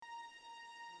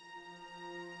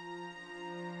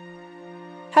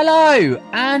Hello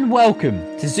and welcome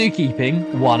to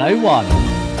Zookeeping 101.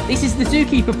 This is the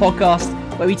Zookeeper podcast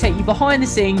where we take you behind the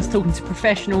scenes talking to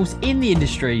professionals in the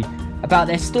industry about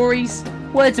their stories,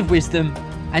 words of wisdom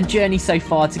and journey so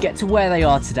far to get to where they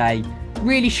are today,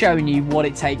 really showing you what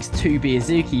it takes to be a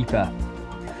zookeeper.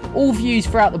 All views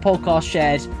throughout the podcast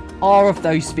shared are of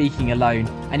those speaking alone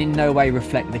and in no way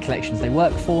reflect the collections they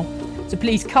work for. So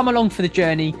please come along for the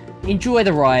journey, enjoy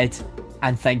the ride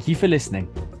and thank you for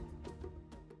listening.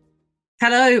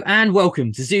 Hello and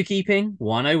welcome to Zookeeping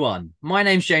 101. My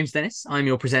name's James Dennis, I'm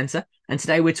your presenter, and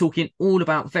today we're talking all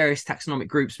about various taxonomic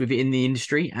groups within the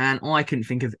industry, and I couldn't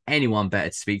think of anyone better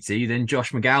to speak to than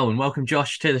Josh Mcgowan. Welcome,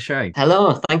 Josh, to the show.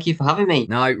 Hello, thank you for having me.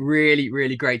 No,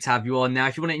 really great to have you on. Now,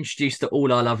 if you want to introduce to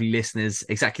all our lovely listeners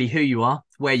exactly who you are,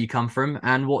 where you come from,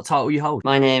 and what title you hold.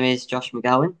 My name is Josh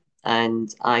Mcgowan,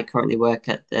 and I currently work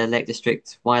at the Lake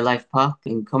District Wildlife Park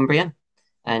in Cumbria,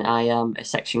 and I am a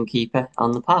section keeper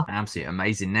on the park. Absolutely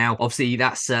amazing. Now, obviously,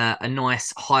 that's a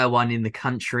nice higher one in the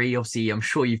country. Obviously, I'm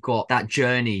sure you've got that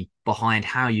journey behind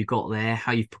how you got there,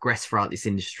 how you've progressed throughout this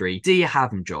industry. Do you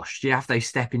have them, Josh? Do you have those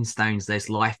stepping stones, those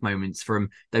life moments from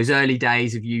those early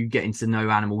days of you getting to know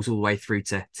animals all the way through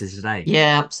to today?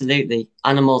 Yeah, absolutely.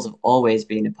 Animals have always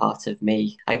been a part of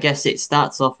me. I guess it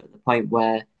starts off at the point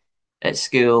where at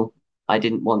school I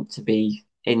didn't want to be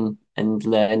in and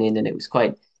learning, and it was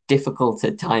quite difficult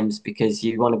at times because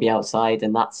you want to be outside,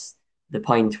 and that's the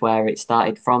point where it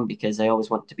started from because I always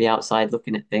wanted to be outside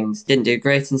looking at things. Didn't do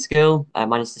great in school. I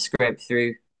managed to scrape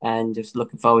through and just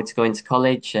looking forward to going to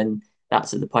college, and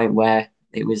that's at the point where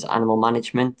it was animal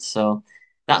management. So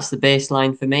that's the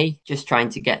baseline for me, just trying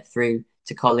to get through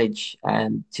to college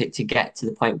to get to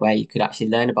the point where you could actually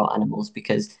learn about animals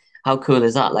because how cool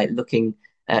is that? Like looking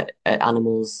at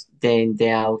animals day in,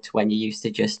 day out when you're used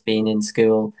to just being in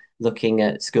school looking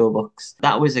at school books.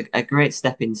 That was a great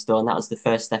stepping stone. That was the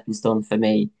first stepping stone for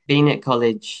me. Being at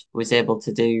college was able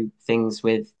to do things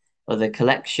with other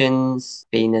collections,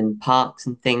 being in parks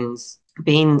and things.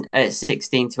 Being at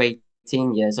 16 to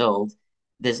 18 years old,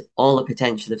 there's all the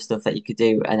potential of stuff that you could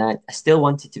do. And I still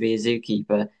wanted to be a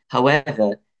zookeeper.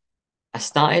 However, I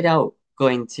started out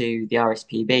going to the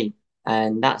RSPB,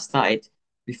 and that started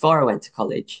before I went to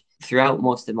college. Throughout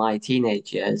most of my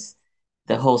teenage years,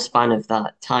 the whole span of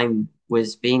that time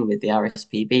was being with the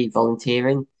RSPB,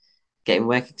 volunteering, getting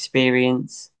work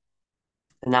experience,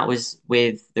 and that was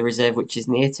with the reserve, which is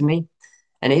near to me.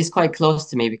 And it is quite close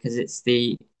to me because it's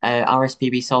the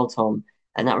RSPB Salt Home,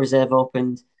 and that reserve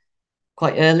opened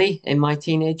quite early in my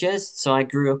teenage years, so I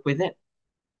grew up with it.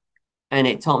 And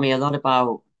it taught me a lot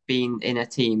about being in a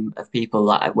team of people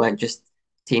that weren't just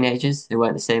teenagers who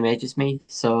weren't the same age as me.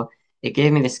 So it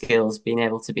gave me the skills being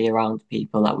able to be around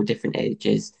people that were different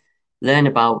ages, learn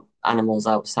about animals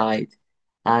outside.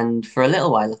 And for a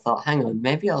little while, I thought, hang on,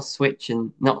 maybe I'll switch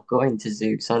and not go into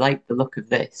zoos. I like the look of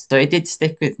this. So it did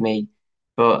stick with me.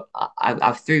 But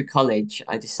through college,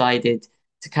 I decided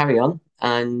to carry on.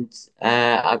 And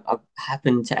I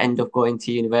happened to end up going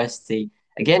to university.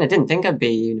 Again, I didn't think I'd be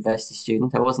a university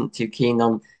student. I wasn't too keen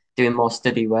on doing more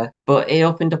study work, but it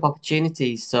opened up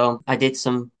opportunities. So I did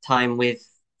some time with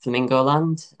Flamingo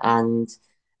Land and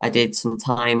I did some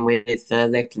time with the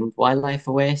Lakeland Wildlife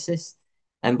Oasis,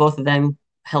 and both of them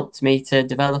helped me to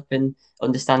develop and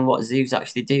understand what zoos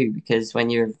actually do. Because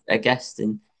when you're a guest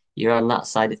and you're on that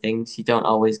side of things, you don't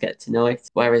always get to know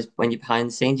it. Whereas when you're behind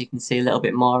the scenes, you can see a little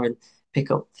bit more and pick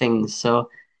up things.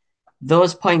 So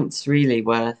those points really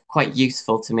were quite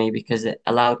useful to me because it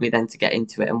allowed me then to get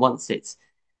into it. And once it's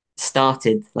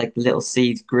started, like the little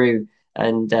seed grew,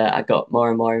 and I got more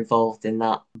and more involved in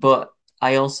that. But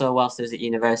I also, whilst I was at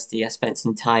university, I spent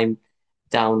some time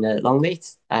down at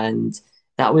Longleat, and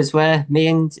that was where me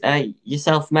and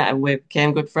yourself met, and we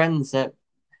became good friends at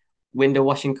window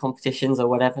washing competitions or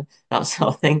whatever, that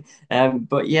sort of thing.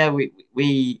 But yeah,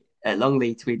 we at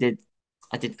Longleat,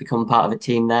 I did become part of a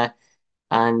team there.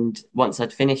 And once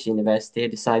I'd finished university, I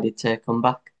decided to come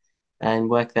back and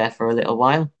work there for a little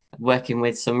while, working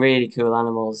with some really cool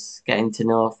animals, getting to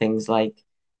know things like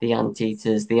the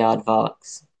anteaters, the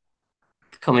aardvarks,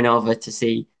 coming over to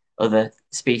see other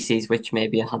species which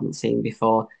maybe I hadn't seen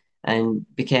before, and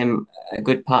became a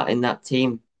good part in that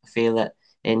team. I feel that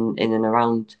in and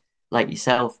around like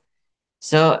yourself.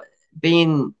 So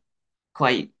being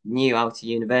quite new out of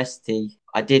university,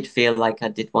 I did feel like I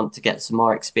did want to get some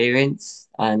more experience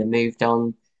and I moved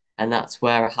on. And that's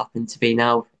where I happen to be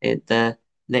now at the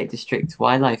Lake District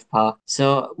Wildlife Park.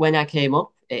 So when I came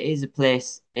up, it is a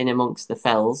place in amongst the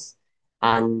fells.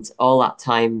 And all that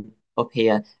time up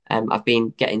here, I've been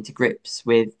getting to grips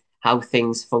with how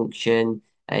things function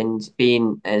and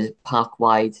being a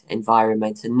park-wide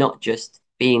environment and not just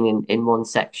being in one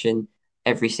section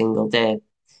every single day,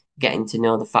 getting to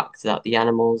know the fact that the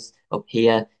animals up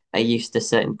here are used to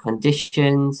certain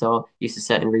conditions or used to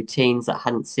certain routines that I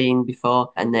hadn't seen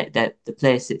before, and that the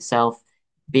place itself,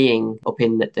 being up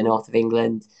in the north of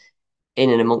England,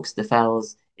 in and amongst the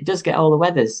fells, it does get all the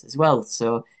weathers as well.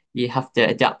 So you have to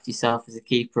adapt yourself as a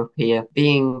keeper up here.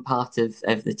 Being part of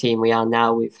the team we are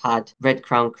now, we've had red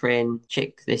crown crane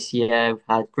chick this year, we've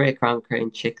had grey crown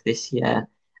crane chick this year,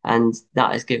 and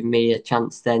that has given me a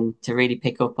chance then to really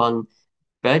pick up on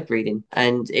bird breeding.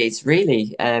 And it's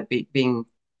really been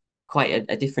quite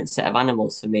a different set of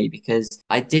animals for me because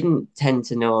I didn't tend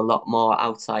to know a lot more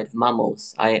outside of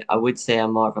mammals. I would say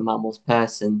I'm more of a mammals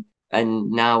person,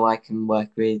 and now I can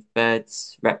work with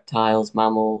birds, reptiles,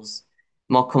 mammals,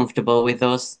 more comfortable with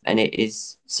those. And it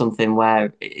is something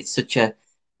where it's such a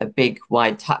big,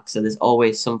 wide taxa. There's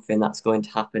always something that's going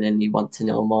to happen, and you want to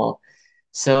know more.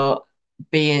 So,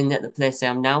 being at the place I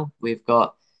am now, we've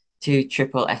got two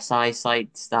triple SI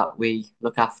sites that we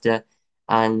look after,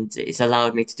 and it's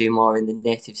allowed me to do more in the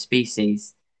native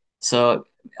species. So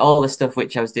all the stuff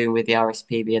which I was doing with the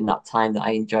RSPB in that time that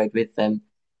I enjoyed with them,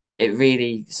 it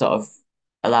really sort of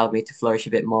allowed me to flourish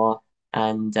a bit more.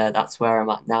 And that's where I'm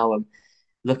at now. I'm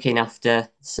looking after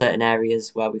certain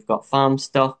areas where we've got farm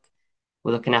stock.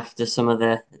 We're looking after some of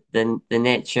the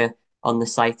nature on the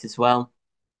site as well,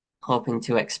 hoping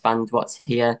to expand what's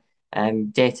here,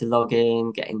 data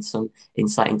logging, getting some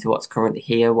insight into what's currently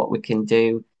here, what we can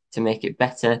do to make it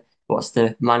better. What's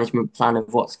the management plan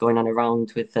of what's going on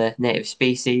around with the native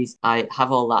species? I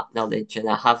have all that knowledge and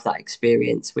I have that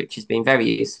experience, which has been very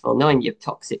useful, knowing your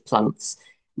toxic plants,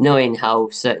 knowing how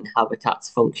certain habitats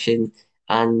function,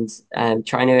 and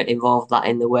trying to involve that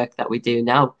in the work that we do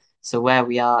now. So where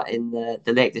we are in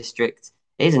the Lake District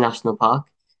is a national park.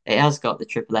 It has got the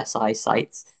triple SI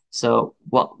sites. So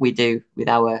what we do with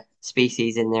our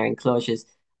species in their enclosures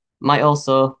might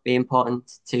also be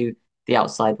important to the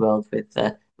outside world with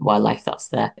the wildlife that's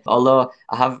there. Although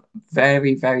I have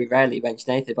very, very rarely mentioned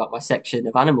anything about my section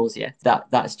of animals yet.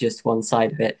 That's just one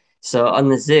side of it. So on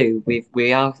the zoo,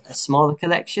 we are a smaller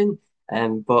collection,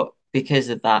 but because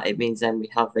of that, it means then we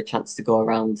have the chance to go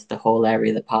around the whole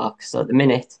area of the park. So at the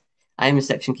minute, I am a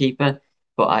section keeper,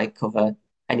 but I cover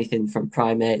anything from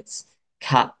primates,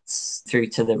 cats, through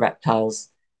to the reptiles.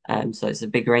 So it's a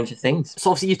big range of things.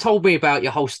 So obviously you've told me about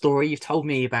your whole story. You've told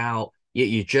me about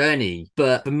your journey,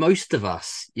 but for most of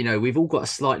us, we've all got a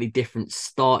slightly different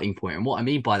starting point. And what I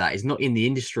mean by that is not in the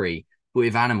industry, but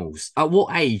with animals. At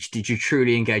what age did you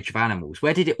truly engage with animals?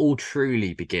 Where did it all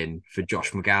truly begin for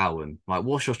Josh Mcgowan? Like,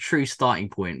 what's your true starting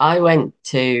point? I went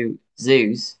to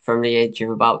zoos from the age of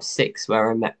about 6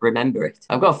 where remember it.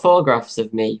 I've got photographs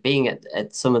of me being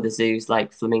at some of the zoos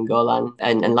like Flamingo Land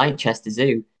and Leicester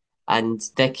Zoo. And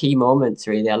they're key moments,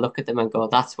 really. I look at them and go,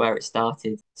 that's where it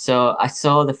started. So I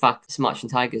saw the fact that Smartian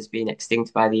tigers being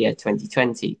extinct by the year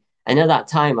 2020. And at that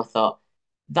time, I thought,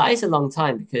 that is a long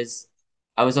time because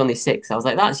I was only 6. I was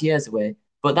like, that's years away,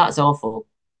 but that's awful.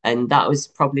 And that was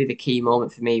probably the key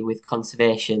moment for me with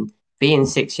conservation, being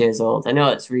 6 years old. I know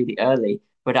it's really early,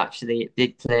 but actually it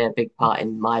did play a big part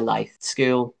in my life.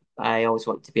 School, I always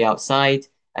wanted to be outside.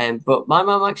 But my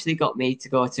mum actually got me to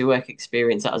go to work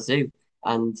experience at a zoo.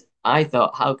 And I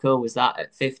thought, how cool was that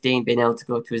at 15 being able to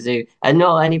go to a zoo and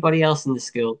not anybody else in the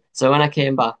school? So when I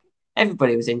came back,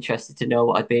 everybody was interested to know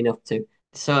what I'd been up to.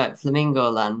 So at Flamingo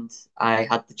Land, I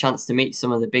had the chance to meet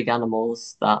some of the big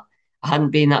animals that I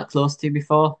hadn't been that close to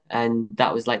before. And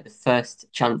that was like the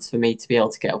first chance for me to be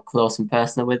able to get up close and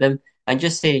personal with them and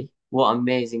just see what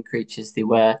amazing creatures they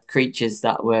were. Creatures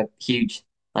that were huge,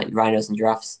 like rhinos and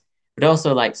giraffes, but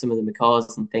also like some of the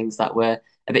macaws and things that were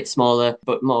a bit smaller,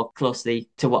 but more closely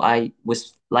to what I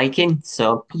was liking.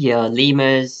 So your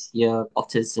lemurs, your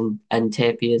otters and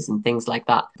tapirs and things like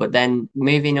that. But then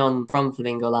moving on from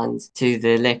Flamingoland to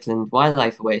the Lakeland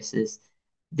Wildlife Oasis,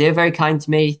 they're very kind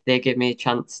to me. They gave me a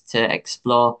chance to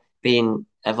explore being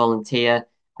a volunteer.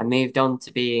 I moved on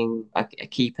to being a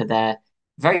keeper there.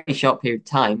 Very short period of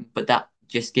time, but that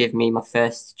just gave me my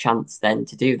first chance then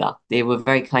to do that. They were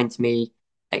very kind to me,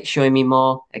 showing me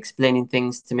more, explaining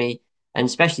things to me, and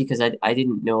especially because I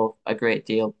didn't know a great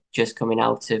deal just coming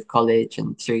out of college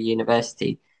and through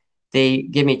university. They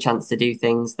give me a chance to do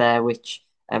things there which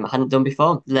I hadn't done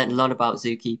before. Learned a lot about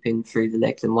zookeeping through the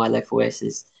Lakeland Wildlife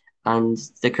Oasis and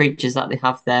the creatures that they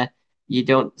have there you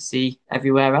don't see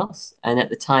everywhere else. And at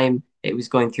the time, it was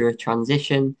going through a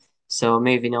transition. So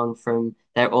moving on from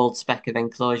their old spec of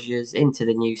enclosures into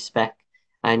the new spec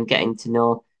and getting to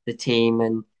know the team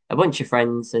and a bunch of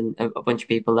friends and a bunch of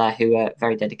people there who are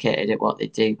very dedicated at what they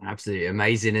do. Absolutely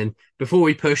amazing. And before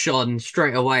we push on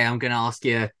straight away, I'm going to ask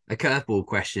you a curveball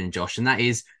question, Josh, and that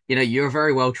is, you're a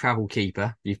very well-traveled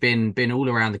keeper. You've been all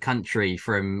around the country,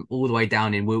 from all the way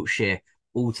down in Wiltshire,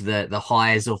 all to the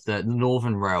highs of the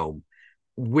Northern realm.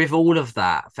 With all of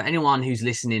that, for anyone who's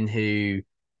listening who,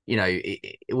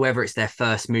 whether it's their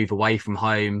first move away from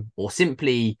home or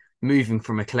simply moving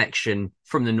from a collection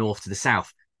from the north to the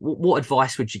south, what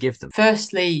advice would you give them?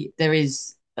 Firstly, there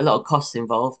is a lot of costs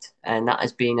involved, and that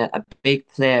has been a big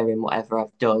player in whatever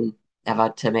I've done. I've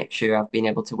had to make sure I've been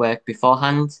able to work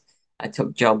beforehand. I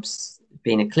took jobs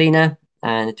being a cleaner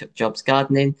and I took jobs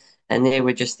gardening, and they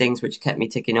were just things which kept me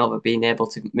ticking over, being able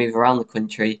to move around the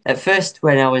country. At first,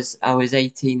 when I was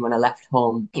 18 when I left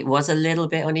home, it was a little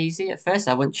bit uneasy at first.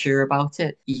 I wasn't sure about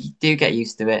it. You do get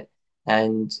used to it.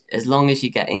 And as long as you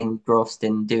get engrossed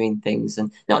in doing things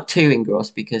and not too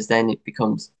engrossed, because then it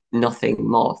becomes nothing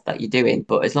more that you're doing.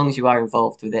 But as long as you are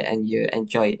involved with it and you're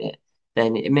enjoying it,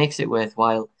 then it makes it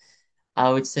worthwhile.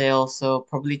 I would say also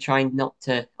probably trying not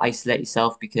to isolate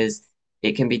yourself, because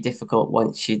it can be difficult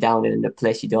once you're down in a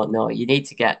place you don't know. You need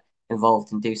to get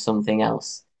involved and do something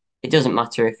else. It doesn't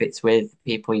matter if it's with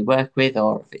people you work with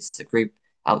or if it's a group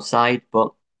outside,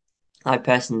 but I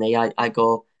personally, I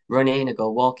go running, I go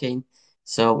walking.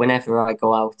 So whenever I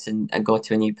go out and go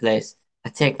to a new place, I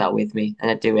take that with me and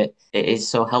I do it. It is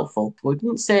so helpful. I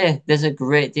wouldn't say there's a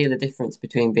great deal of difference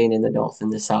between being in the north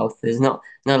and the south. There's not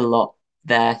a lot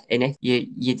there in it.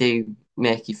 You do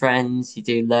make your friends, you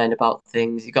do learn about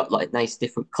things. You've got like nice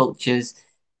different cultures,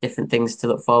 different things to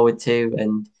look forward to,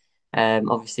 and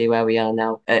obviously where we are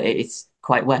now, it's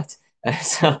quite wet.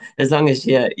 So as long as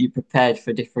you're prepared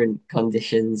for different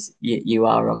conditions, you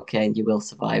are okay and you will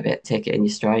survive it. Take it in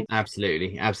your stride.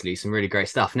 Absolutely, absolutely. Some really great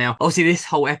stuff. Now, obviously, this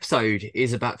whole episode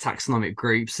is about taxonomic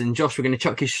groups. And Josh, we're going to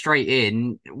chuck you straight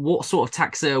in. What sort of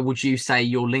taxa would you say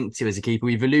you're linked to as a keeper?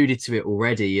 We've alluded to it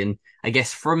already. And I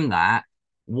guess from that,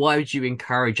 why would you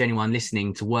encourage anyone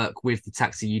listening to work with the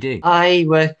taxa you do? I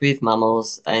work with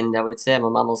mammals, and I would say I'm a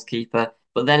mammals keeper.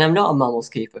 But then I'm not a mammals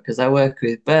keeper because I work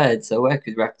with birds, I work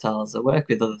with reptiles, I work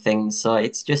with other things. So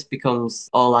it's just becomes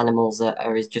all animals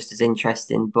are is just as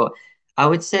interesting. But I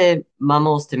would say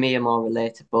mammals to me are more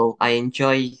relatable. I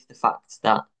enjoy the fact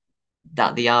that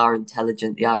they are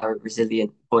intelligent, they are a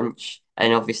resilient bunch,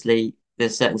 and obviously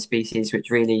there's certain species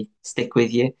which really stick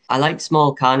with you. I like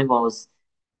small carnivores.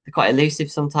 They're quite elusive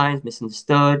sometimes,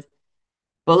 misunderstood,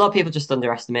 but a lot of people just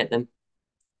underestimate them.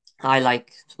 I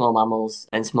like small mammals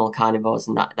and small carnivores,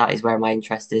 and that is where my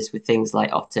interest is with things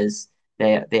like otters.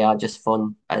 They are just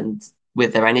fun, and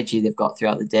with their energy they've got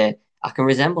throughout the day, I can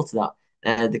resemble to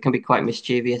that. They can be quite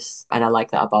mischievous, and I like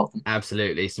that about them.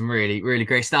 Absolutely. Some really, really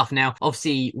great stuff. Now,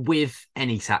 obviously, with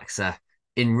any taxa,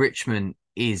 enrichment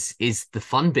is the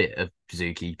fun bit of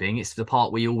zookeeping. It's the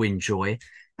part we all enjoy.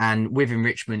 And with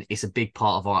enrichment, it's a big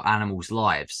part of our animals'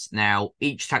 lives. Now,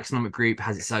 each taxonomic group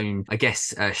has its own, I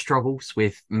guess, struggles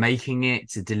with making it,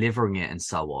 to delivering it, and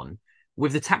so on.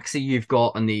 With the taxa you've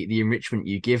got and the enrichment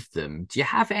you give them, do you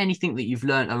have anything that you've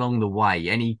learned along the way?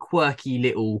 Any quirky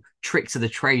little tricks of the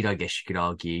trade, I guess you could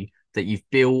argue, that you've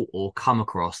built or come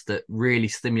across that really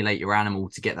stimulate your animal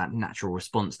to get that natural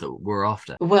response that we're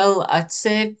after? Well, I'd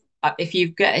say if you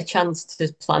get a chance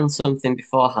to plan something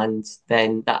beforehand,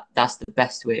 then that's the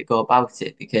best way to go about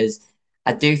it, because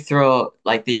I do throw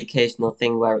like the occasional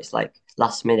thing where it's like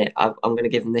last minute, I'm going to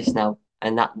give them this now,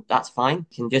 and that's fine.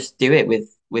 You can just do it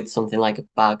with something like a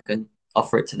bag and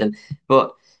offer it to them.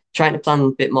 But trying to plan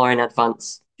a bit more in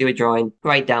advance, do a drawing,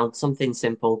 write down something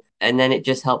simple, and then it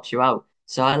just helps you out.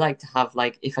 So I like to have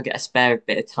like if I get a spare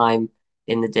bit of time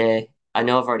in the day, I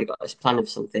know I've already got this plan of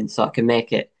something, so I can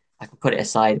make it, I can put it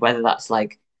aside, whether that's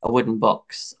like a wooden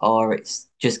box or it's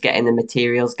just getting the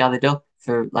materials gathered up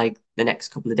for like the next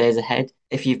couple of days ahead.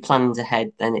 If you've planned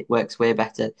ahead, then it works way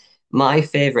better. My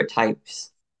favorite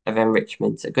types of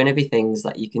enrichment are going to be things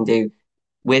that you can do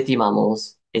with your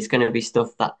mammals. It's going to be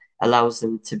stuff that allows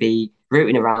them to be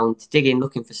rooting around, digging,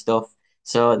 looking for stuff.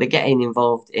 So they're getting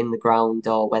involved in the ground,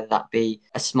 or whether that be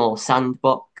a small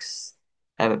sandbox,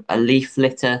 a leaf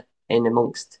litter in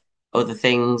amongst other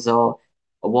things, or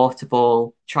a water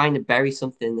ball, trying to bury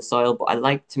something in the soil. But I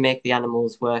like to make the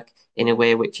animals work in a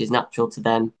way which is natural to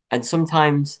them. And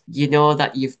sometimes you know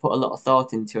that you've put a lot of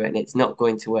thought into it and it's not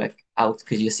going to work out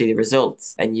because you see the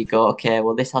results and you go, okay,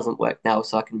 well, this hasn't worked now,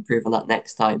 so I can improve on that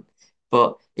next time.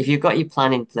 But if you've got your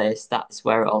plan in place, that's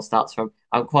where it all starts from.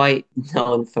 I'm quite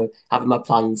known for having my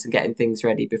plans and getting things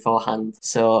ready beforehand.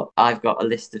 So I've got a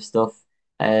list of stuff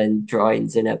and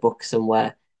drawings in a book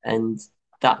somewhere, and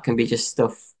that can be just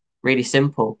stuff really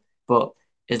simple. But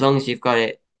as long as you've got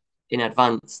it in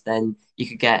advance, then you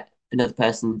could get another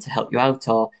person to help you out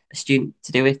or a student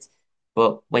to do it.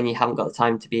 But when you haven't got the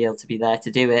time to be able to be there to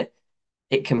do it,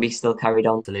 it can be still carried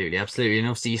on. Absolutely, absolutely. And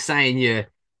obviously you're saying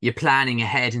you're planning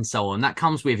ahead and so on. That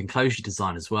comes with enclosure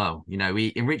design as well.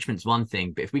 Enrichment's one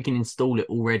thing, but if we can install it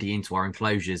already into our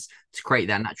enclosures to create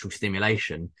that natural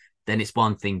stimulation, then it's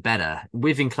one thing better.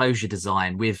 With enclosure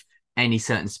design, with any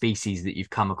certain species that you've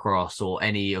come across or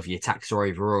any of your taxa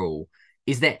overall,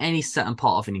 is there any certain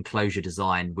part of an enclosure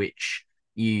design which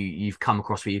you've come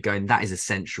across where you're going, that is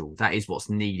essential, that is what's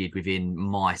needed within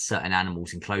my certain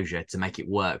animals enclosure to make it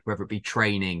work, whether it be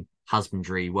training,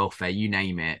 husbandry, welfare, you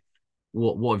name it?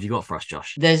 What have you got for us,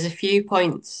 Josh? There's a few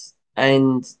points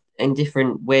and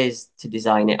different ways to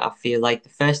design it. I feel like the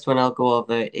first one I'll go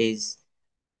over is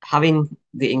having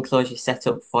the enclosure set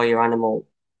up for your animal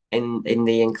in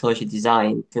the enclosure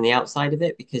design from the outside of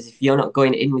it, because if you're not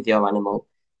going in with your animal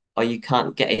or you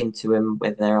can't get into them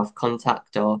whether they're off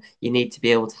contact, or you need to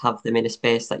be able to have them in a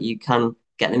space that you can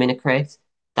get them in a crate,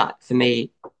 that for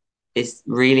me is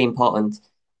really important.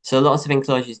 So lots of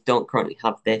enclosures don't currently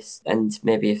have this, and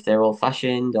maybe if they're old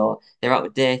fashioned or they're out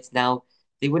of date now,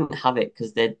 they wouldn't have it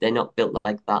because they're not built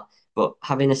like that. But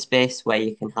having a space where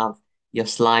you can have your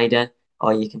slider,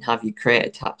 or you can have your crate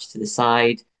attached to the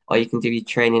side, or you can do your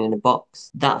training in a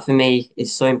box, that for me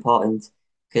is so important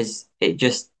because it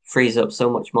just frees up so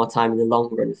much more time in the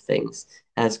long run of things.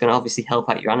 And it's going to obviously help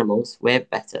out your animals way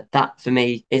better. That for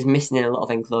me is missing in a lot of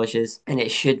enclosures, and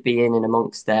it should be in and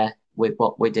amongst there with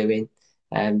what we're doing.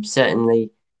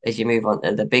 Certainly, as you move on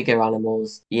to the bigger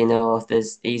animals,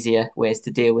 there's easier ways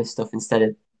to deal with stuff instead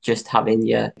of just having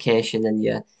your cation and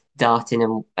your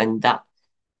darting, and that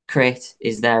crate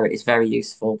is there. It is very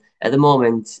useful. At the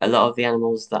moment, a lot of the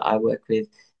animals that I work with,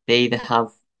 they either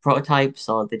have prototypes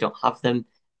or they don't have them.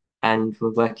 And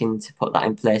we're working to put that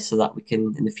in place so that we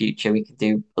can, in the future, we can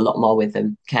do a lot more with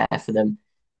them, care for them,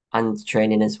 and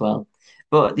training as well.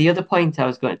 But the other point I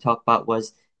was going to talk about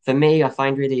was, for me, I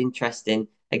find really interesting,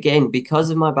 again, because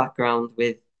of my background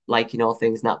with liking all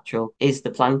things natural, is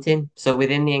the planting. So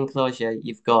within the enclosure,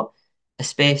 you've got a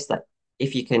space that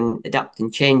if you can adapt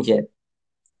and change it,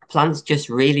 plants just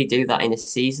really do that in a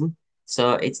season.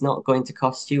 So it's not going to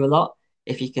cost you a lot.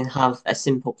 If you can have a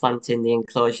simple plant in the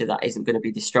enclosure that isn't going to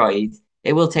be destroyed,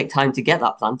 it will take time to get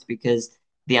that plant because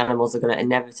the animals are going to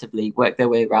inevitably work their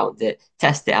way around it,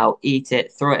 test it out, eat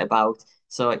it, throw it about.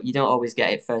 So you don't always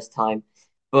get it first time.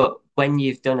 But when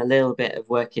you've done a little bit of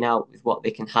working out with what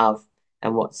they can have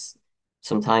and what's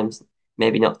sometimes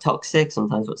maybe not toxic,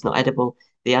 sometimes what's not edible,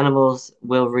 the animals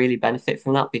will really benefit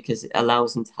from that because it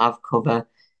allows them to have cover.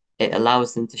 It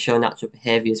allows them to show natural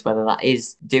behaviors, whether that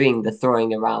is doing the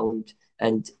throwing around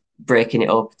and breaking it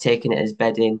up, taking it as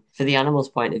bedding. For the animals'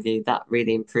 point of view, that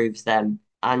really improves them.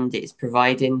 And it's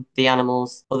providing the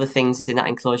animals other things in that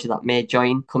enclosure that may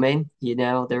come in.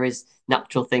 There is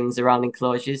natural things around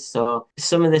enclosures. So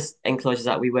some of the enclosures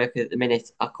that we work with at the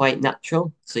minute are quite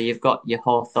natural. So you've got your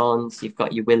hawthorns, you've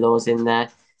got your willows in there.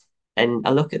 And I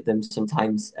look at them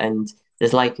sometimes and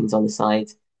there's lichens on the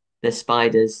side, there's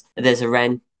spiders, there's a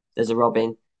wren, there's a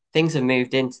robin. Things have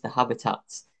moved into the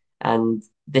habitats and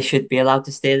they should be allowed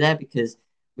to stay there because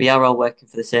we are all working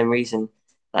for the same reason.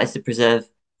 That is to preserve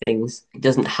things. It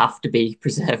doesn't have to be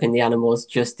preserving the animals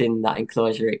just in that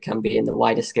enclosure. It can be in the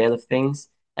wider scale of things.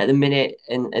 At the minute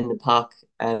in the park,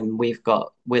 we've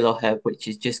got willow herb, which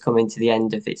is just coming to the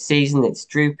end of its season. It's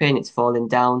drooping, it's falling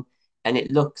down, and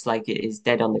it looks like it is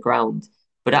dead on the ground.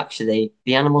 But actually,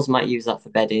 the animals might use that for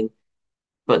bedding,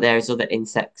 but there's other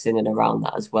insects in and around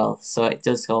that as well. So it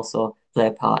does also play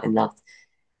a part in that.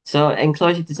 So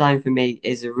enclosure design for me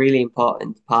is a really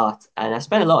important part, and I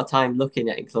spend a lot of time looking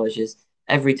at enclosures.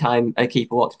 Every time a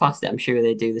keeper walks past it, I'm sure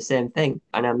they do the same thing.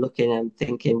 And I'm looking and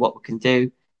thinking what we can do,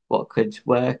 what could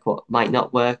work, what might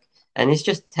not work. And it's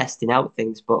just testing out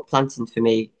things. But planting for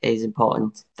me is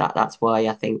important. That's why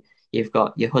I think you've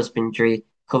got your husbandry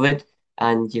covered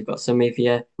and you've got some of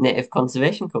your native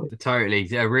conservation covered. Totally,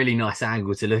 a really nice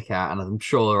angle to look at, and I'm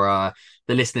sure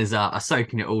the listeners are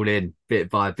soaking it all in bit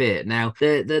by bit. Now,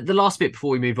 the last bit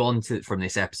before we move on from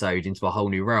this episode into a whole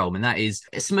new realm, and that is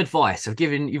some advice.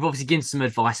 You've obviously given some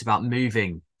advice about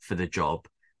moving for the job.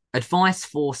 Advice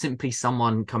for simply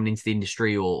someone coming into the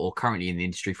industry or currently in the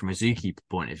industry from a zookeeper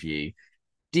point of view.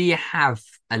 Do you have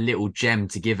a little gem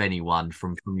to give anyone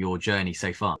from your journey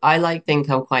so far? I think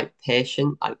I'm quite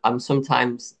patient. I'm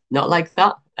sometimes not like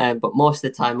that, but most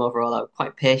of the time overall, I'm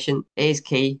quite patient. It is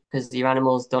key because your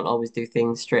animals don't always do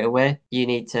things straight away. You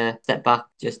need to step back,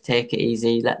 just take it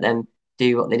easy, let them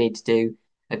do what they need to do.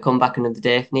 come back another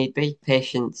day if need be.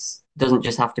 Patience doesn't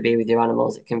just have to be with your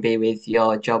animals, it can be with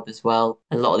your job as well.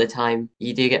 A lot of the time,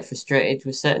 you do get frustrated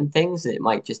with certain things, it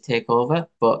might just take over.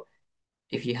 But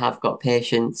if you have got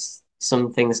patience,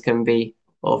 some things can be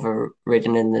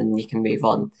overridden and then you can move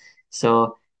on.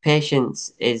 So,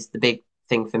 patience is the big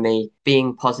thing for me,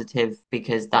 being positive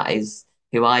because that is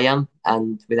who I am.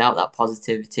 And without that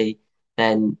positivity,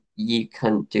 then you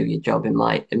couldn't do your job in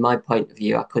my point of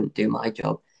view, I couldn't do my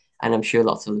job. And I'm sure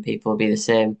lots of other people will be the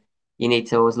same. You need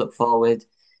to always look forward,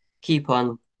 keep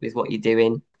on with what you're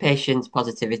doing, patience,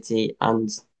 positivity, and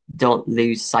don't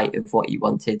lose sight of what you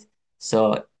wanted.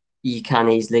 So you can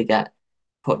easily get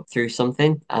put through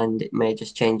something and it may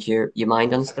just change your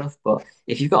mind on stuff. But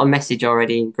if you've got a message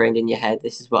already ingrained in your head,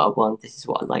 this is what I want, this is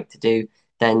what I'd like to do,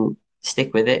 then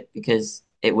stick with it because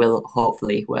it will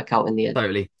hopefully work out in the end.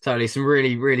 Totally, totally. Some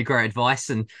really, really great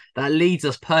advice. And that leads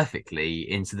us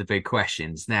perfectly into the big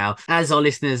questions. Now, as our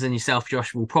listeners and yourself,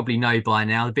 Josh, will probably know by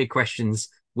now, the big questions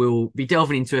will be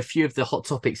delving into a few of the hot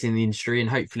topics in the industry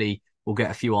and hopefully we'll get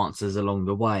a few answers along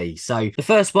the way. So the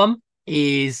first one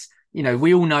is,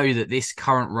 we all know that this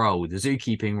current role, the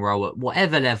zookeeping role at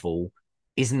whatever level,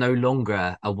 is no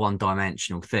longer a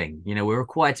one-dimensional thing. We're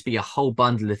required to be a whole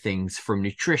bundle of things from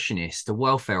nutritionist to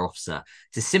welfare officer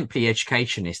to simply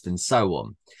educationist and so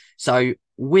on. So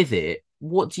with it,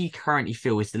 what do you currently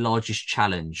feel is the largest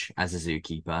challenge as a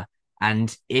zookeeper?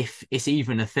 And if it's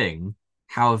even a thing,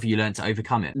 how have you learned to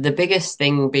overcome it? The biggest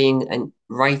thing being and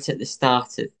right at the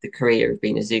start of the career of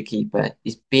being a zookeeper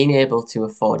is being able to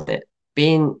afford it.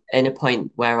 Being in a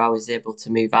point where I was able to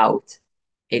move out,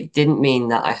 it didn't mean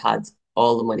that I had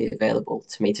all the money available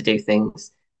to me to do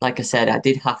things. Like I said, I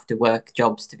did have to work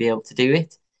jobs to be able to do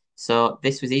it. So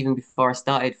this was even before I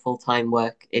started full-time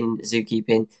work in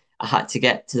zookeeping. I had to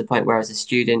get to the point where I was a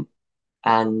student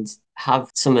and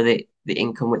have some of the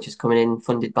income which was coming in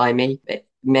funded by me. It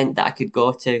meant that I could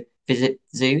go to visit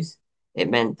zoos. It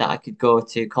meant that I could go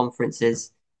to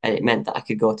conferences and it meant that I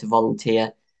could go to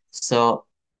volunteer. So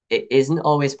it isn't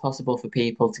always possible for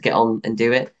people to get on and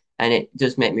do it. And it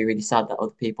does make me really sad that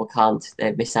other people can't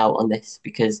miss out on this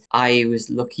because I was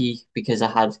lucky because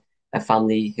I had a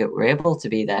family who were able to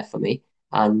be there for me.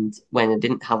 And when I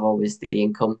didn't have always the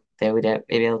income, they would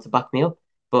be able to back me up.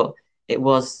 But it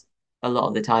was a lot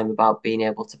of the time about being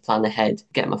able to plan ahead,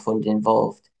 get my funding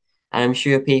involved. And I'm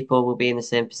sure people will be in the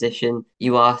same position.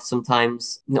 You are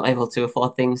sometimes not able to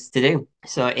afford things to do.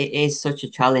 So it is such a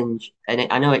challenge. And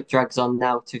I know it drags on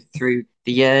now through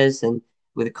the years and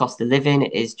with the cost of living,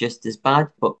 it is just as bad.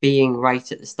 But being right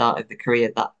at the start of the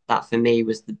career, that for me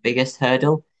was the biggest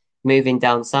hurdle. Moving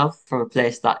down south from a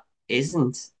place that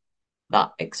isn't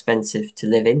that expensive to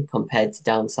live in compared to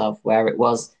down south, where it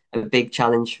was a big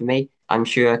challenge for me. I'm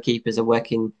sure keepers are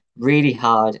working really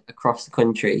hard across the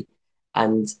country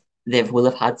and they will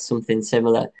have had something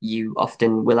similar. You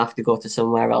often will have to go to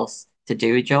somewhere else to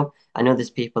do a job. I know there's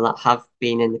people that have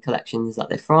been in the collections that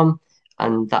they're from,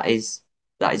 and that is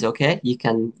okay. You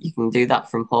can do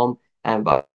that from home,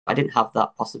 but I didn't have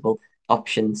that possible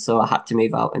option, so I had to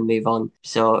move out and move on.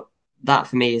 So that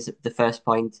for me is the first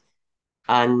point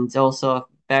and also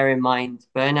bear in mind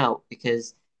burnout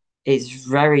because it's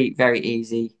very, very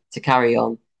easy to carry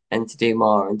on and to do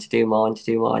more and to do more and to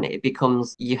do more. And it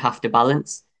becomes you have to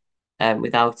balance.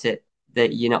 Without it,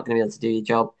 that you're not going to be able to do your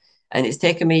job. And it's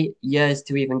taken me years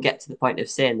to even get to the point of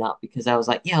saying that because I was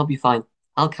like, yeah, I'll be fine.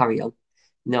 I'll carry on.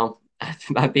 No,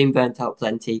 I've been burnt out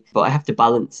plenty, but I have to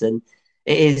balance. And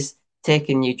it is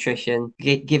taking nutrition,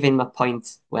 giving my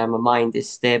point where my mind is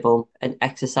stable and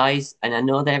exercise. And I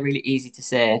know they're really easy to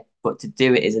say, but to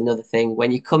do it is another thing.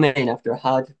 When you come in after a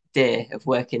hard day of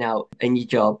working out in your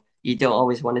job, you don't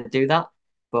always want to do that.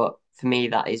 But for me,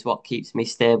 that is what keeps me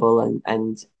stable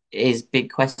and is big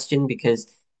question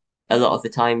because a lot of the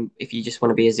time, if you just want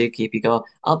to be a zookeeper, you go,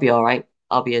 I'll be all right.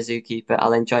 I'll be a zookeeper.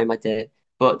 I'll enjoy my day.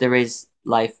 But there is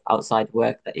life outside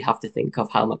work that you have to think of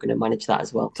how am I going to manage that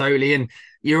as well. Totally. And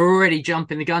you're already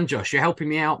jumping the gun, Josh. You're helping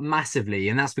me out massively.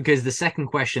 And that's because the second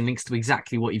question links to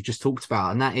exactly what you've just talked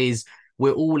about. And that is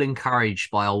we're all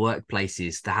encouraged by our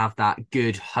workplaces to have that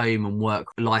good home and work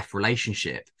life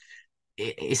relationship.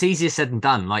 It's easier said than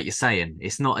done, like you're saying.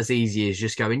 It's not as easy as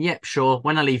just going, yep, sure.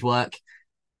 When I leave work,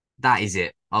 that is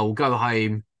it. I will go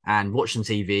home and watch some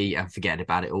TV and forget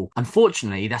about it all.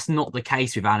 Unfortunately, that's not the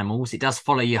case with animals. It does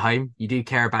follow you home. You do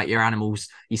care about your animals.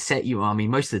 I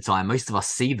mean, most of the time, most of us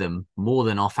see them more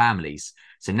than our families.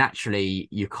 So naturally,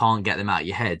 you can't get them out of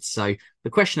your head. So the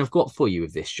question I've got for you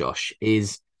with this, Josh,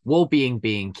 is well-being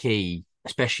being key,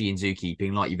 especially in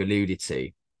zookeeping, like you've alluded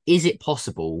to. Is it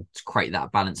possible to create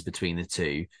that balance between the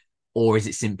two? or is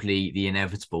it simply the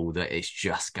inevitable that it's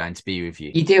just going to be with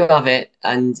you? You do have it,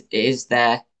 and it is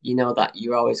there. You know that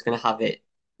you're always going to have it.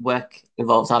 Work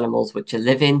involves animals which are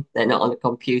living. They're not on a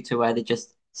computer where they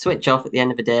just switch off at the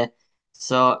end of the day.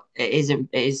 So it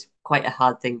is quite a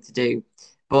hard thing to do.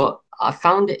 But I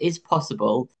found it is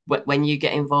possible when you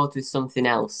get involved with something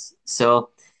else. So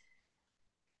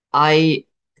I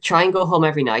try and go home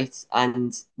every night,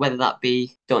 and whether that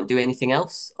be don't do anything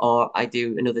else or I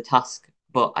do another task,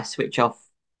 but I switch off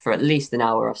for at least an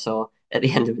hour or so at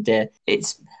the end of the day.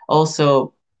 It's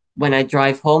also when I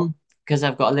drive home because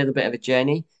I've got a little bit of a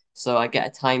journey, so I get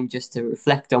a time just to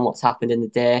reflect on what's happened in the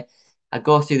day. I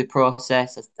go through the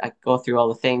process, I go through all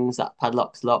the things that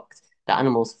padlock's locked, the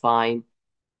animal's fine,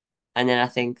 and then I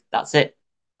think that's it.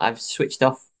 I've switched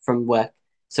off from work.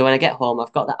 So when I get home,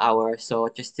 I've got that hour or so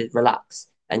just to relax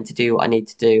and to do what I need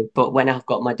to do. But when I've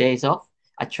got my days off,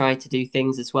 I try to do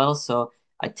things as well. So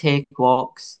I take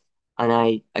walks and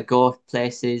I go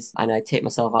places and I take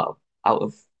myself out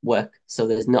of work. So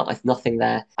there's nothing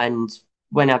there. And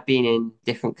when I've been in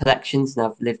different collections and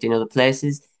I've lived in other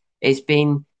places, it's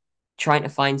been trying to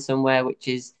find somewhere which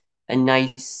is a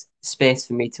nice space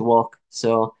for me to walk.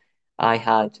 So I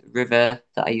had a river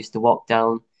that I used to walk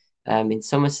down in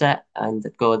Somerset, and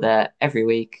I'd go there every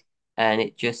week. And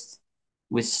it just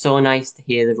was so nice to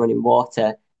hear the running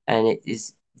water. And it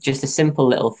is just a simple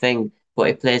little thing, but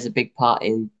it plays a big part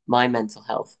in my mental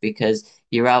health because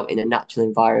you're out in a natural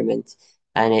environment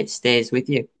and it stays with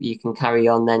you. You can carry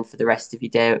on then for the rest of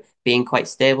your day being quite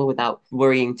stable without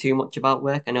worrying too much about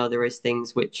work. I know there is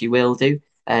things which you will do,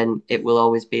 and it will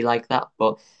always be like that,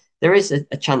 but there is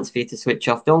a chance for you to switch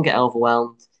off. Don't get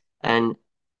overwhelmed and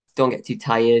don't get too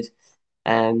tired.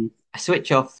 I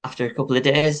switch off after a couple of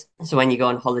days. So when you go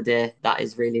on holiday, that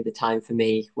is really the time for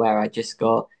me where I just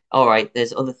go, all right,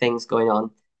 there's other things going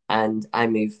on, and I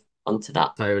move on to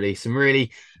that. Totally. Some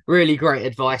really, really great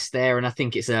advice there. And I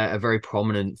think it's a very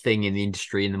prominent thing in the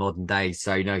industry in the modern days.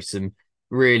 So, some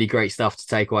really great stuff to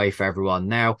take away for everyone.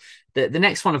 Now, the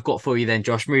next one I've got for you then,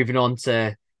 Josh, moving on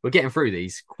to, we're getting through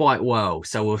these quite well.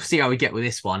 So we'll see how we get with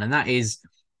this one. And that is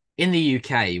in the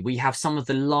UK, we have some of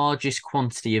the largest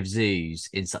quantity of zoos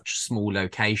in such a small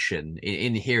location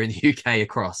in here in the UK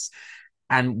across.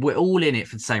 And we're all in it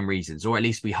for the same reasons, or at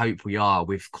least we hope we are,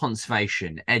 with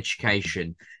conservation,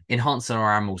 education, enhancing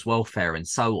our animals' welfare, and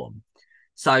so on.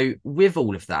 So, with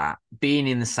all of that, being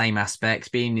in the same aspects,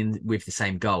 being in with the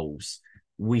same goals,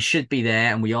 we should be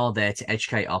there and we are there to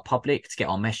educate our public, to get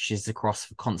our messages across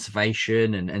for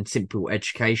conservation and simple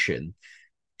education.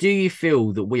 Do you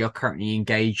feel that we are currently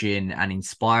engaging and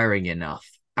inspiring enough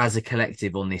as a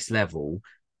collective on this level,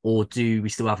 or do we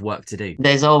still have work to do?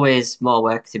 There's always more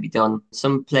work to be done.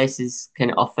 Some places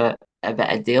can offer a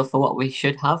better deal for what we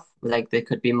should have. Like there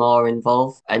could be more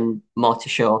involved and more to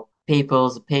show.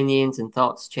 People's opinions and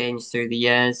thoughts change through the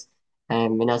years.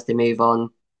 And as they move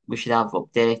on, we should have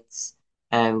updates.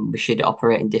 We should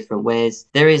operate in different ways.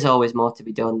 There is always more to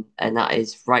be done, and that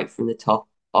is right from the top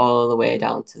all the way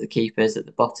down to the keepers at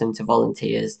the bottom to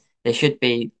volunteers. There should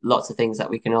be lots of things that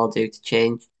we can all do to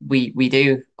change. We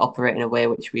do operate in a way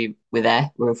which we're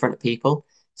there, we're in front of people.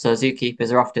 So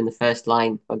zookeepers are often the first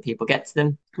line when people get to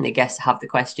them and they guess have the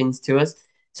questions to us.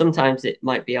 Sometimes it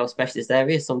might be our specialist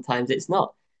area, sometimes it's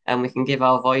not. And we can give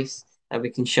our voice and we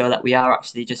can show that we are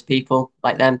actually just people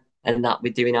like them and that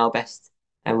we're doing our best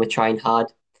and we're trying hard.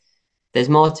 There's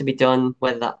more to be done,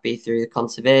 whether that be through the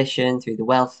conservation, through the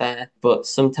welfare, but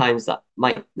sometimes that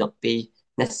might not be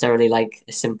necessarily like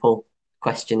a simple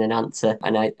question and answer.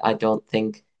 And I don't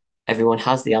think everyone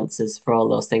has the answers for all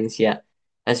those things yet.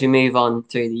 As we move on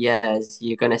through the years,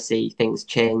 you're going to see things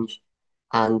change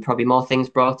and probably more things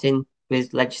brought in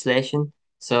with legislation.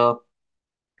 So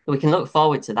we can look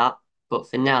forward to that. But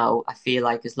for now, I feel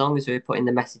like as long as we're putting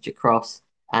the message across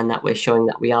and that we're showing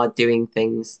that we are doing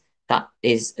things, that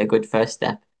is a good first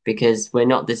step because we're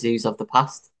not the zoos of the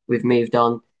past. We've moved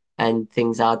on and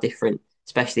things are different,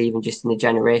 especially even just in the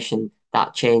generation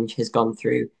that change has gone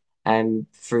through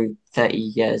 30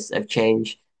 years of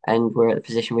change and we're at the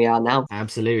position we are now.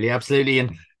 Absolutely, absolutely.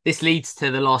 And this leads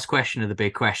to the last question of the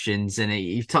big questions. And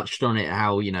you've touched on it,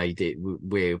 how,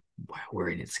 we're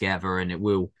in it together and it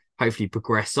will hopefully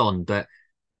progress on. But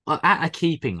at a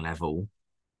keeping level,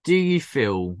 do you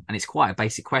feel, and it's quite a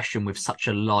basic question with such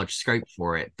a large scope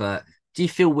for it, but do you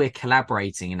feel we're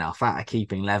collaborating enough at a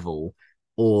keeping level,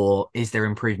 or is there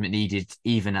improvement needed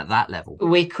even at that level?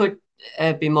 We could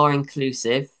be more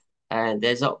inclusive.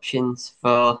 There's options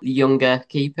for younger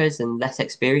keepers and less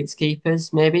experienced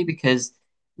keepers, maybe because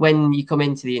when you come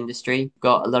into the industry, you've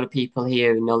got a lot of people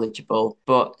here who are knowledgeable,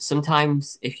 but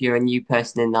sometimes if you're a new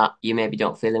person in that, you maybe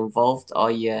don't feel involved or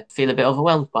you feel a bit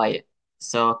overwhelmed by it.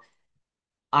 So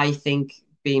I think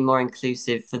being more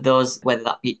inclusive for those, whether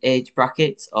that be age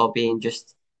brackets or being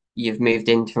just you've moved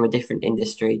in from a different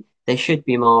industry, there should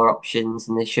be more options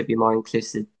and there should be more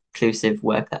inclusive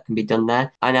work that can be done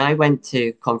there. And I went to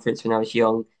a conference when I was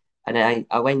young and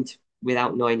I went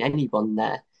without knowing anyone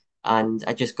there. And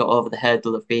I just got over the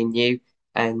hurdle of being new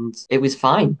and it was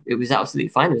fine. It was absolutely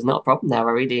fine. There was not a problem there.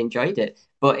 I really enjoyed it.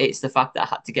 But it's the fact that I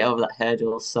had to get over that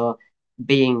hurdle. So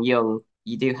being young,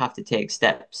 you do have to take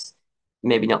steps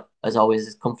maybe not as always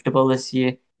as comfortable as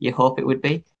you hope it would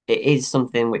be. It is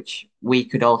something which we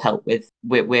could all help with.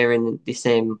 We're in the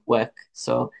same work,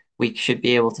 so we should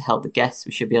be able to help the guests.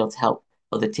 We should be able to help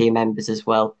other team members as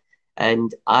well.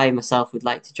 And I myself would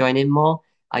like to join in more.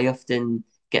 I often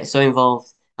get so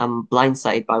involved, I'm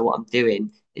blindsided by what I'm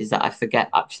doing, is that I forget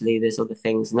actually there's other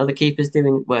things and other keepers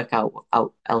doing work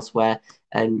out elsewhere,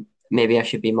 and maybe I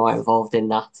should be more involved in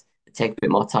that. Take a bit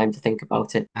more time to think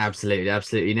about it. Absolutely,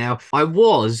 absolutely. Now, I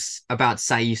was about to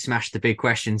say you smashed the big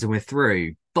questions and we're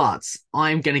through, but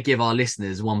I'm going to give our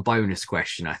listeners one bonus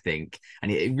question, I think,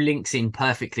 and it links in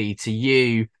perfectly to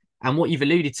you and what you've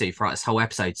alluded to throughout this whole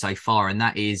episode so far, and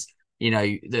that is,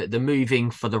 the moving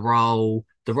for the role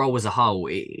as a whole.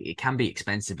 It can be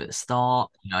expensive at the start.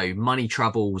 Money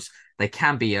troubles. They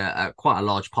can be a quite a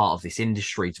large part of this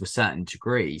industry to a certain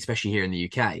degree, especially here in the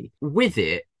UK. With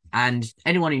it. And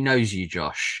anyone who knows you,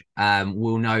 Josh,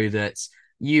 will know that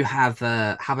you have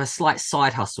a slight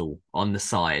side hustle on the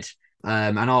side.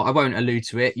 And I won't allude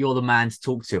to it. You're the man to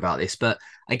talk to about this. But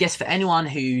I guess for anyone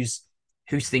who's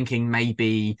thinking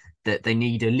maybe that they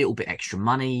need a little bit extra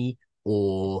money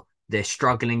or they're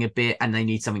struggling a bit and they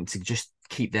need something to just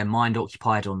keep their mind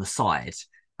occupied on the side.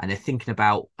 And they're thinking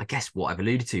about, I guess, what I've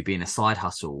alluded to being a side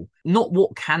hustle. Not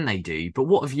what can they do, but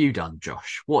what have you done,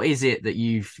 Josh? What is it that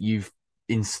you've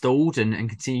installed and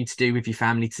continue to do with your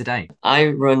family today? I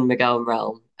run Mcgowan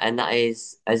Realm, and that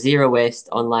is a zero waste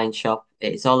online shop.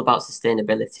 It's all about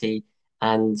sustainability,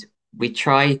 and we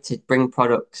try to bring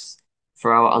products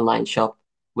for our online shop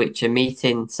which are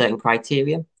meeting certain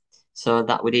criteria. So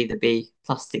that would either be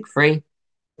plastic free,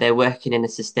 they're working in a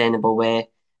sustainable way,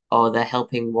 or they're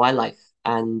helping wildlife.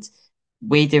 And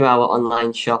we do our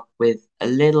online shop with a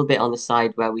little bit on the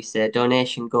side where we say a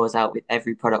donation goes out with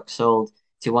every product sold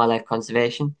to wildlife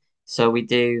conservation. So we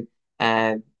do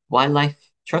uh, Wildlife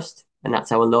Trust, and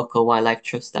that's our local wildlife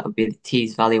trust. That would be the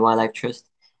Tees Valley Wildlife Trust.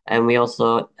 And we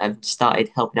also have started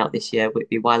helping out this year with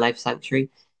the Wildlife Sanctuary.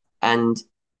 And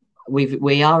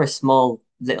we are a small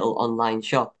little online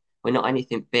shop. We're not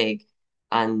anything big,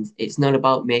 and it's not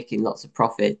about making lots of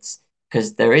profits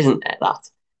because there isn't that.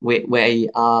 We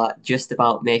are just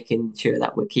about making sure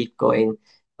that we keep going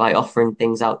by offering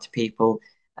things out to people,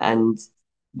 and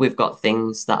we've got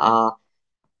things that are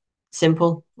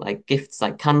simple, like gifts,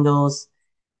 like candles.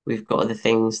 We've got other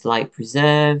things like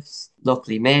preserves,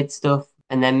 locally made stuff,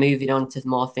 and then moving on to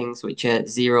more things which are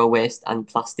zero waste and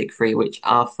plastic free, which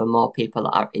are for more people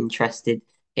that are interested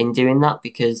in doing that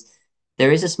because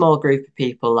there is a small group of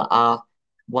people that are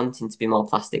wanting to be more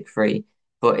plastic free,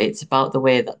 but it's about the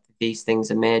way that these things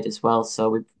are made as well. So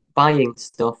we're buying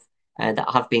stuff that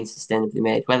have been sustainably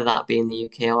made, whether that be in the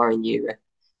UK or in Europe,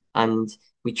 and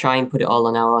we try and put it all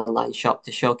on our online shop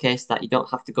to showcase that you don't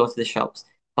have to go to the shops,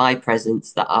 buy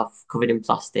presents that are covered in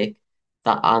plastic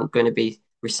that aren't going to be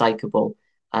recyclable.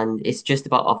 And it's just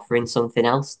about offering something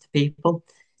else to people.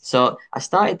 So I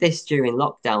started this during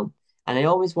lockdown and I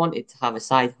always wanted to have a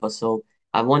side hustle.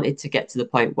 I wanted to get to the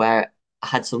point where I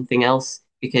had something else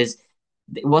because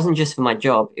it wasn't just for my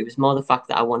job. It was more the fact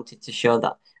that I wanted to show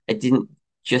that it didn't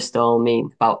just all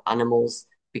mean about animals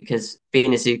because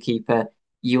being a zookeeper,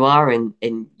 you are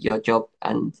in your job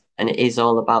and it is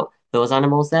all about those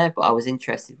animals there. But I was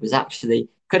interested was actually,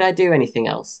 could I do anything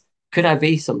else? Could I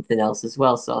be something else as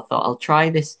well? So I thought I'll try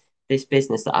this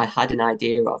business that I had an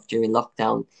idea of during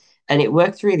lockdown, and it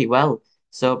worked really well.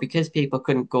 So because people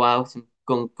couldn't go out and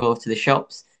go to the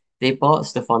shops, they bought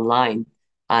stuff online,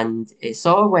 and it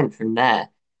sort of went from there.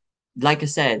 Like I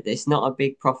said, it's not a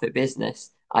big profit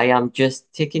business. I am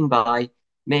just ticking by,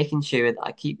 making sure that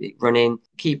I keep it running,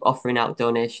 keep offering out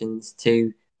donations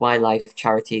to wildlife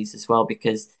charities as well,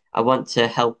 because I want to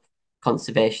help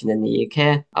conservation in the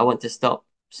UK. I want to stop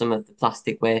some of the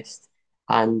plastic waste.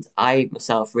 And I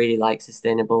myself really like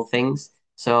sustainable things.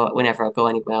 So whenever I go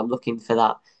anywhere, I'm looking for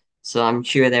that. So I'm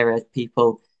sure there are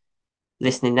people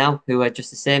listening now who are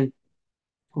just the same.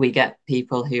 We get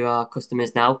people who are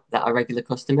customers now that are regular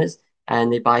customers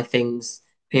and they buy things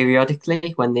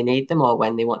periodically when they need them or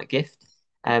when they want a gift.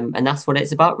 And that's what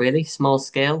it's about, really. Small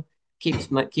scale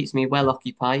keeps me well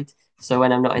occupied. So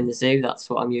when I'm not in the zoo, that's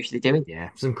what I'm usually doing. Yeah,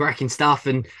 some cracking stuff.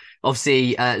 And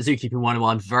obviously, Zookeeping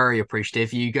 101, very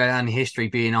appreciative. You go down in history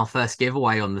being our first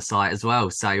giveaway on the site as well.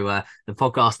 So the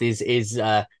podcast is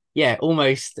yeah,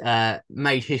 almost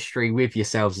made history with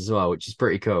yourselves as well, which is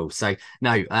pretty cool. So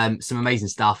no, some amazing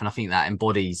stuff. And I think that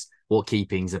embodies what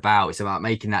keeping's about. It's about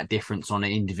making that difference on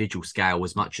an individual scale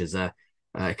as much as a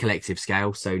collective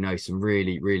scale. So no, some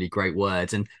really, really great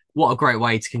words. And what a great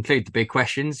way to conclude the big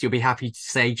questions. You'll be happy to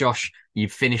say, Josh,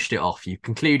 you've finished it off. You've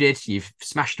concluded, you've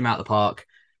smashed them out the park.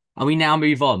 And we now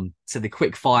move on to the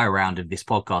quick fire round of this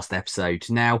podcast episode.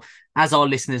 Now, as our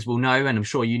listeners will know, and I'm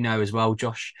sure you know as well,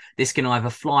 Josh, this can either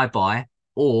fly by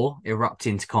or erupt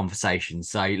into conversation.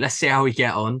 So let's see how we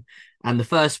get on. And the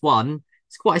first one,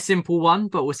 it's quite a simple one,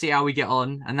 but we'll see how we get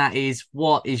on. And that is,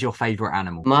 what is your favourite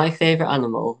animal? My favorite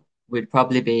animal would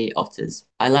probably be otters.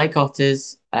 I like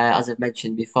otters, as I've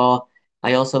mentioned before.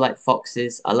 I also like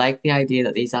foxes. I like the idea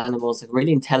that these animals are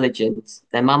really intelligent.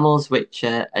 They're mammals which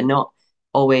are not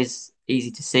always easy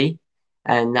to see,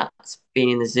 and that's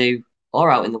being in the zoo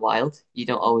or out in the wild. You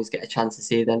don't always get a chance to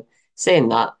see them. Saying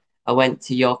that, I went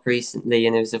to York recently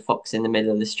and there was a fox in the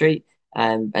middle of the street.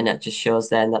 And that just shows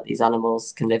then that these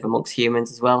animals can live amongst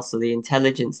humans as well. So the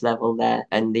intelligence level there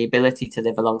and the ability to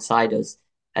live alongside us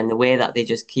and the way that they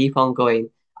just keep on going,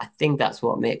 I think that's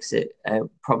what makes it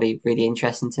probably really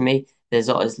interesting to me. There's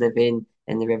otters living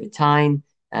in the River Tyne.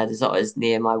 There's otters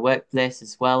near my workplace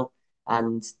as well.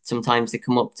 And sometimes they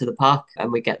come up to the park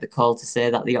and we get the call to say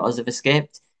that the otters have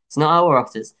escaped. It's not our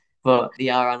otters, but they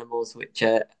are animals which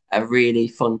are really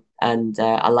fun and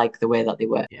I like the way that they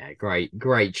work. Yeah,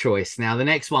 great choice. Now, the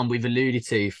next one we've alluded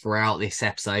to throughout this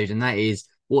episode, and that is,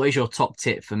 what is your top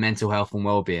tip for mental health and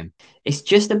well-being? It's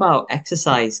just about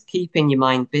exercise, keeping your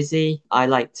mind busy. I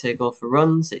like to go for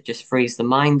runs. It just frees the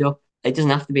mind up. It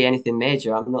doesn't have to be anything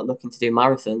major. I'm not looking to do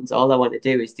marathons. All I want to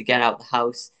do is to get out the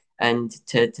house and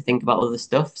to think about other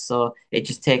stuff. So it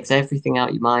just takes everything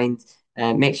out your mind,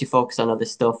 makes you focus on other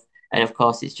stuff. And of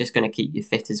course, it's just going to keep you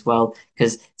fit as well.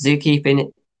 Because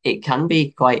zookeeping, it can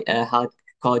be quite a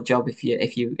hardcore job if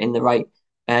you're in the right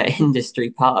industry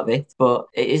part of it, but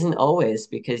it isn't always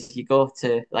because you go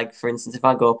to, like, for instance, if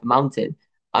I go up a mountain,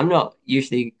 I'm not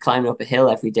usually climbing up a hill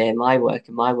every day in my work,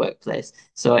 in my workplace.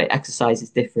 So exercise is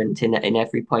different in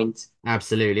every point.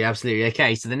 Absolutely, absolutely.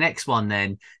 Okay, so the next one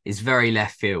then is very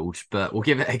left field, but we'll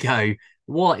give it a go.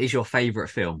 What is your favorite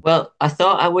film? Well, I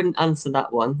thought I wouldn't answer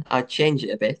that one. I'd change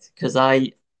it a bit because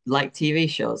I like TV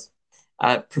shows.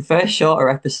 I prefer shorter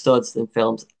episodes than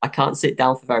films. I can't sit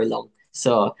down for very long,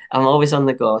 so I'm always on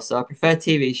the go. So I prefer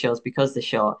TV shows because they're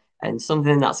short and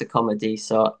something that's a comedy.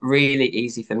 So really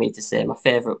easy for me to say my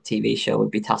favorite TV show would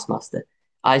be Taskmaster.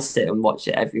 I sit and watch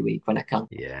it every week when I can.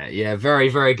 Yeah,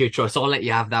 very good choice. I'll let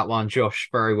you have that one, Josh.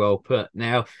 Very well put.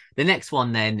 Now, the next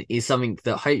one then is something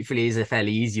that hopefully is a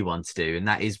fairly easy one to do, and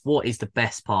that is, what is the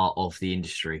best part of the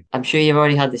industry? I'm sure you've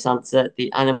already had this answer.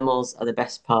 The animals are the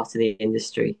best part of the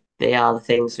industry. They are the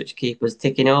things which keep us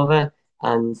ticking over,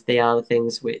 and they are the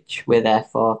things which we're there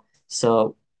for.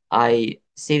 So I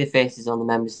see the faces on the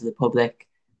members of the public,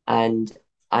 and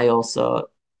I also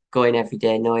go in every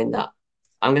day knowing that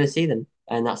I'm going to see them,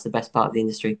 and that's the best part of the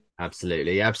industry.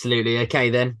 Absolutely. Okay,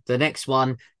 then the next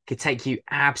one could take you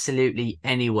absolutely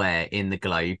anywhere in the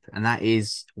globe, and that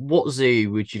is, what zoo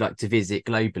would you like to visit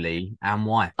globally and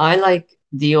why? I like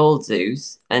the old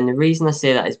zoos, and the reason I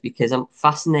say that is because I'm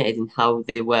fascinated in how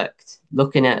they worked.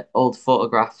 Looking at old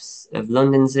photographs of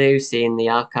London Zoo, seeing the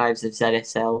archives of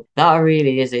ZSL, that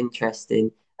really is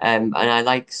interesting. And I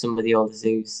like some of the older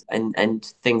zoos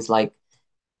and things like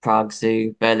Prague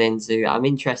Zoo, Berlin Zoo. I'm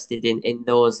interested in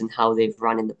those and how they've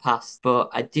run in the past. But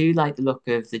I do like the look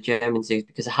of the German zoos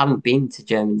because I haven't been to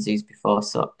German zoos before.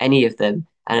 So any of them,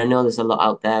 and I know there's a lot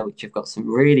out there which have got some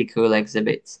really cool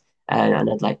exhibits, and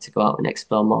I'd like to go out and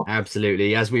explore more.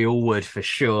 Absolutely, as we all would, for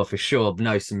sure.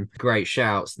 No, some great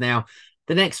shouts. Now,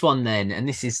 the next one then, and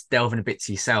this is delving a bit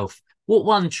to yourself. What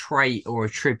one trait or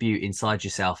attribute inside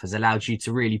yourself has allowed you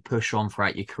to really push on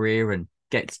throughout your career and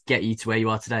get you to where you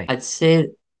are today? I'd say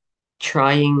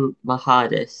trying my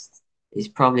hardest is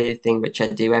probably the thing which I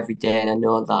do every day, and I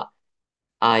know that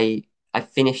I I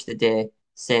finish the day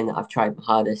saying that I've tried my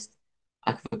hardest.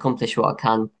 I've accomplished what I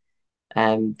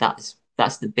can.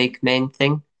 That's the big main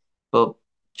thing. But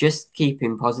just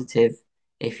keeping positive.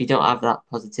 If you don't have that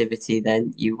positivity,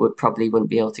 then you would probably wouldn't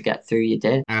be able to get through your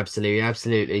day.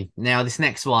 Absolutely. Now, this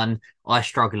next one, I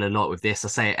struggle a lot with this. I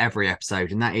say it every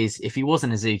episode, and that is, if you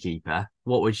wasn't a zookeeper,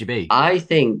 what would you be? I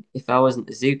think if I wasn't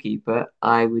a zookeeper,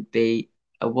 I would be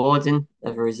a warden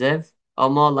of a reserve. or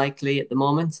more likely at the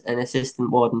moment, an assistant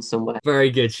warden somewhere.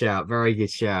 Very good shout. Very good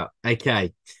shout.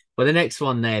 Okay. Well, the next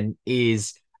one then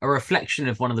is a reflection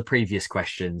of one of the previous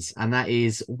questions, and that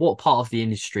is, what part of the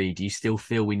industry do you still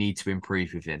feel we need to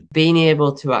improve within? Being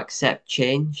able to accept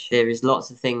change, there is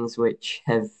lots of things which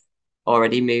have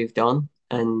already moved on,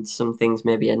 and some things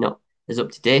maybe are not as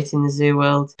up to date in the zoo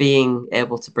world. Being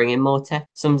able to bring in more tech.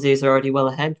 Some zoos are already well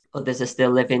ahead, others are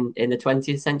still living in the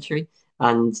 20th century.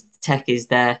 And tech is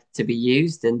there to be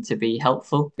used and to be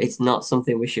helpful. It's not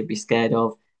something we should be scared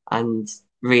of. And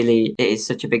really, it is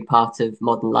such a big part of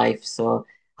modern life. So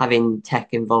having tech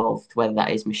involved, whether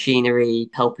that is machinery,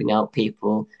 helping out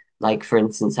people, like for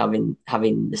instance having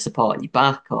the support on your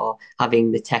back or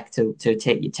having the tech to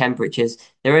take your temperatures,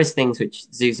 there is things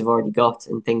which zoos have already got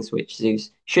and things which zoos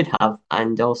should have,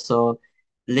 and also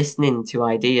listening to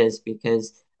ideas,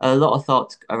 because a lot of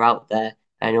thoughts are out there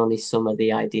and only some of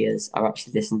the ideas are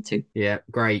actually listened to. Yeah,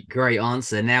 great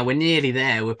answer. Now we're nearly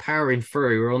there. We're powering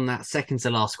through. We're on that second to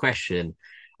last question,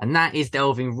 and that is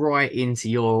delving right into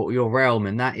your realm,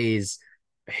 and that is,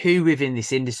 who within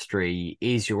this industry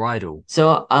is your idol?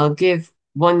 So I'll give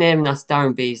one name, and that's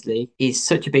Darren Beasley. He's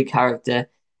such a big character,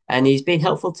 and he's been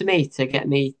helpful to me to get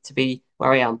me to be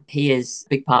where I am. He is a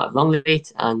big part of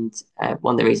Longleat, and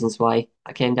one of the reasons why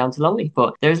I came down to Longleat.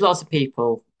 But there's lots of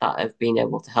people that have been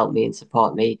able to help me and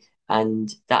support me,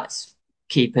 and that's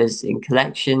keepers in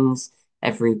collections,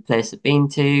 every place I've been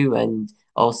to, and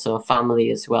also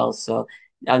family as well. So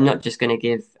I'm not just going to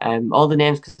give all the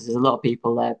names because there's a lot of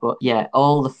people there, but yeah,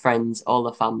 all the friends, all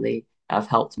the family have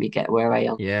helped me get where I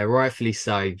am. Yeah, rightfully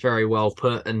so. Very well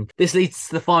put. And this leads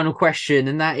to the final question,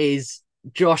 and that is,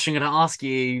 Josh, I'm going to ask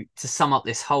you to sum up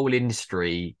this whole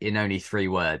industry in only 3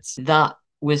 words. That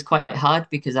was quite hard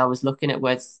because I was looking at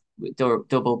words with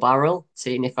double barrel,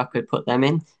 seeing if I could put them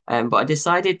in. But I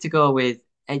decided to go with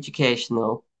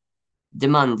educational,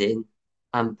 demanding,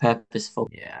 and purposeful.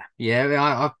 Yeah,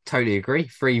 I totally agree.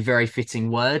 3 very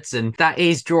fitting words, and that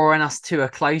is drawing us to a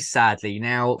close, sadly.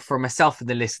 Now, for myself and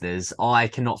the listeners, I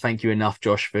cannot thank you enough,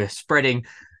 Josh, for spreading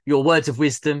your words of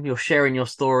wisdom, you're sharing your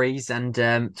stories, and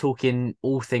talking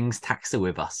all things taxa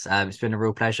with us. It's been a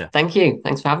real pleasure. Thank you.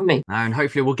 Thanks for having me. And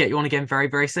hopefully we'll get you on again very,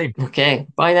 very soon. Okay,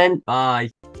 bye then.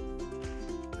 Bye.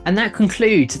 And that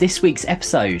concludes this week's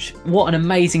episode. What an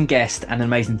amazing guest and an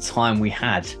amazing time we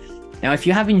had. Now, if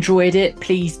you have enjoyed it,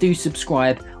 please do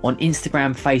subscribe on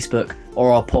Instagram, Facebook,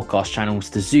 or our podcast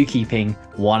channels to Zookeeping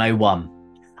 101.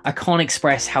 I can't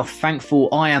express how thankful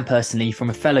I am personally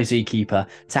from a fellow zookeeper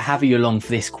to have you along for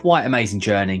this quite amazing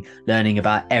journey, learning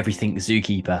about everything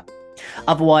zookeeper.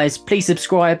 Otherwise, please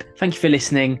subscribe. Thank you for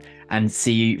listening, and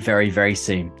see you very, very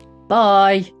soon.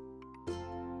 Bye.